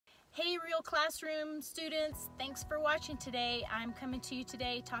Hey Real Classroom students, thanks for watching today. I'm coming to you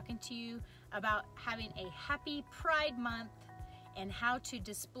today talking to you about having a happy Pride Month and how to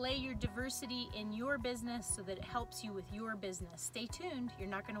display your diversity in your business so that it helps you with your business. Stay tuned, you're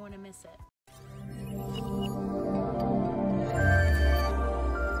not going to want to miss it.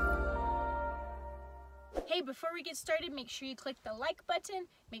 Hey, before we get started, make sure you click the like button,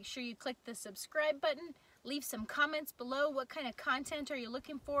 make sure you click the subscribe button, leave some comments below. What kind of content are you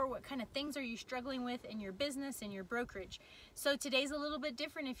looking for? What kind of things are you struggling with in your business, in your brokerage? So today's a little bit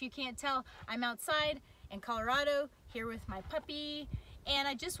different if you can't tell. I'm outside in Colorado here with my puppy, and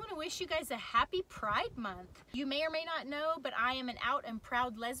I just want to wish you guys a happy Pride Month. You may or may not know, but I am an out and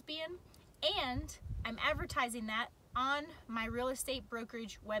proud lesbian, and I'm advertising that on my real estate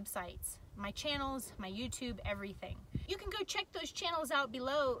brokerage websites, my channels, my YouTube, everything. You can go check those channels out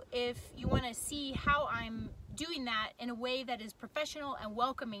below if you want to see how I'm doing that in a way that is professional and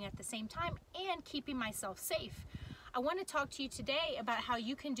welcoming at the same time and keeping myself safe. I want to talk to you today about how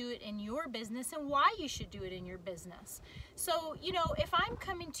you can do it in your business and why you should do it in your business. So, you know, if I'm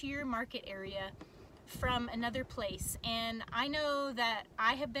coming to your market area from another place and I know that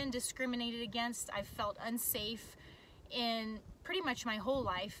I have been discriminated against, I've felt unsafe in pretty much my whole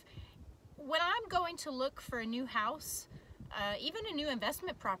life, when I'm going to look for a new house, even a new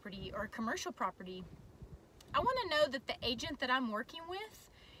investment property or commercial property, I want to know that the agent that I'm working with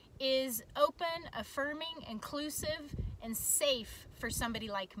is open, affirming, inclusive, and safe for somebody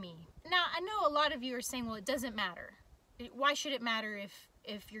like me. Now, I know a lot of you are saying, well, it doesn't matter. Why should it matter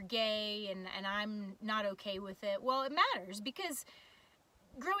if you're gay and I'm not okay with it? Well, it matters because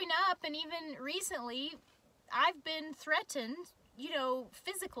growing up and even recently, I've been threatened, you know,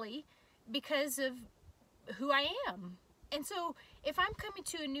 physically because of who I am. And so if I'm coming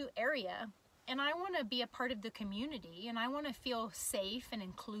to a new area and I want to be a part of the community and I want to feel safe and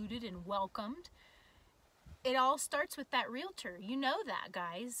included and welcomed, it all starts with that realtor. You know that,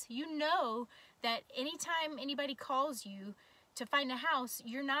 guys. You know that anytime anybody calls you to find a house,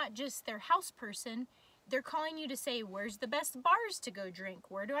 you're not just their house person. They're calling you to say, where's the best bars to go drink?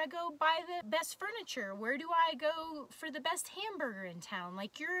 Where do I go buy the best furniture? Where do I go for the best hamburger in town?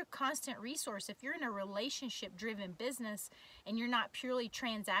 Like, you're a constant resource. If you're in a relationship-driven business and you're not purely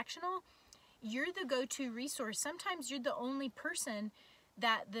transactional, you're the go-to resource. Sometimes you're the only person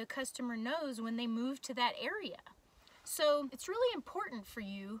that the customer knows when they move to that area. So it's really important for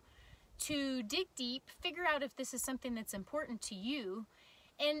you to dig deep, figure out if this is something that's important to you,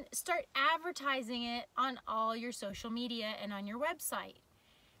 and start advertising it on all your social media and on your website.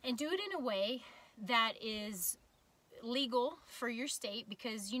 And do it in a way that is legal for your state,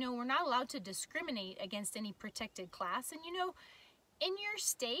 because, you know, we're not allowed to discriminate against any protected class. And, you know, in your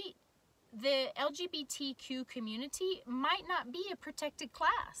state, the LGBTQ community might not be a protected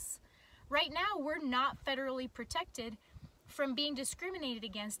class. Right now, we're not federally protected from being discriminated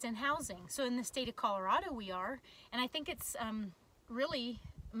against in housing. So in the state of Colorado, we are, and I think it's really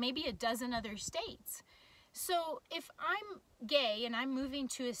maybe a dozen other states. So if I'm gay and I'm moving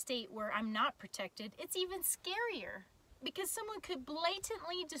to a state where I'm not protected, it's even scarier because someone could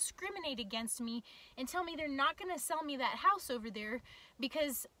blatantly discriminate against me and tell me they're not going to sell me that house over there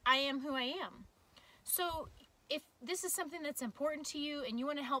because I am who I am. So if this is something that's important to you and you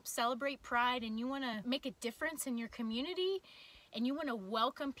want to help celebrate Pride and you want to make a difference in your community and you want to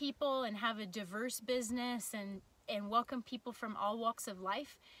welcome people and have a diverse business and welcome people from all walks of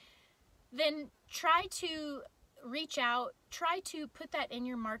life, then try to reach out, try to put that in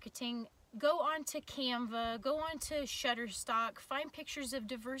your marketing. Go on to Canva, go on to Shutterstock, find pictures of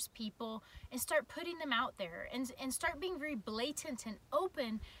diverse people and start putting them out there and start being very blatant and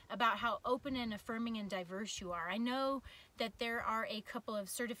open about how open and affirming and diverse you are. I know that there are a couple of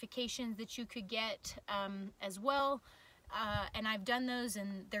certifications that you could get as well. And I've done those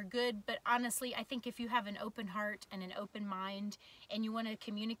and they're good, but honestly, I think if you have an open heart and an open mind and you want to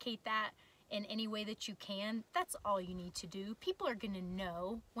communicate that in any way that you can, that's all you need to do. People are going to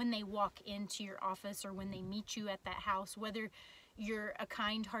know when they walk into your office or when they meet you at that house, whether you're a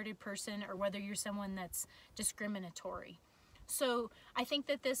kind-hearted person or whether you're someone that's discriminatory. So I think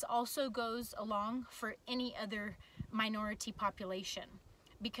that this also goes along for any other minority population,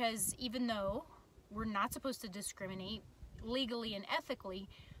 because even though we're not supposed to discriminate legally and ethically,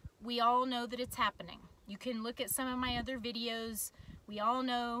 we all know that it's happening. You can look at some of my other videos. We all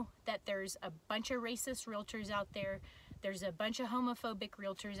know that there's a bunch of racist realtors out there. There's a bunch of homophobic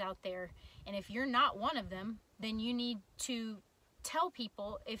realtors out there. And if you're not one of them, then you need to tell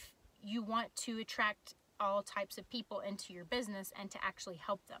people if you want to attract all types of people into your business and to actually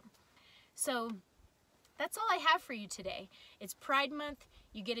help them. So that's all I have for you today. It's Pride Month.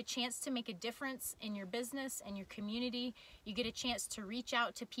 You get a chance to make a difference in your business and your community. You get a chance to reach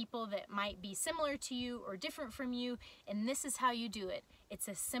out to people that might be similar to you or different from you, and this is how you do it. It's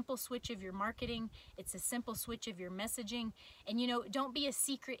a simple switch of your marketing. It's a simple switch of your messaging. And you know, don't be a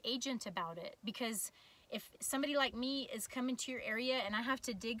secret agent about it, because if somebody like me is coming to your area and I have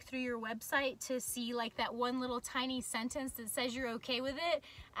to dig through your website to see like that one little tiny sentence that says you're okay with it,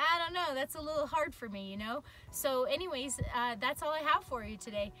 I don't know, that's a little hard for me, you know? So anyways, that's all I have for you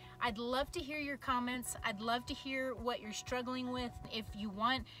today. I'd love to hear your comments. I'd love to hear what you're struggling with. If you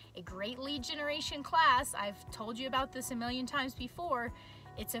want a great lead generation class, I've told you about this a million times before.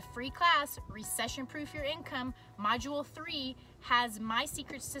 It's a free class, Recession Proof Your Income. Module 3 has my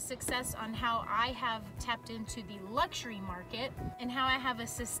secrets to success on how I have tapped into the luxury market and how I have a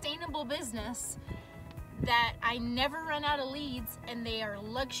sustainable business that I never run out of leads, and they are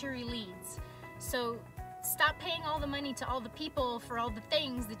luxury leads. So stop paying all the money to all the people for all the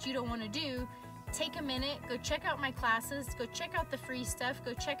things that you don't want to do. Take a minute, go check out my classes, go check out the free stuff,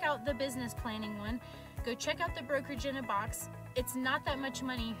 go check out the business planning one, go check out the Brokerage in a Box. It's not that much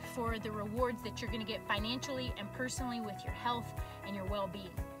money for the rewards that you're going to get financially and personally with your health and your well-being.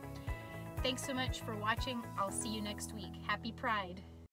 Thanks so much for watching. I'll see you next week. Happy Pride.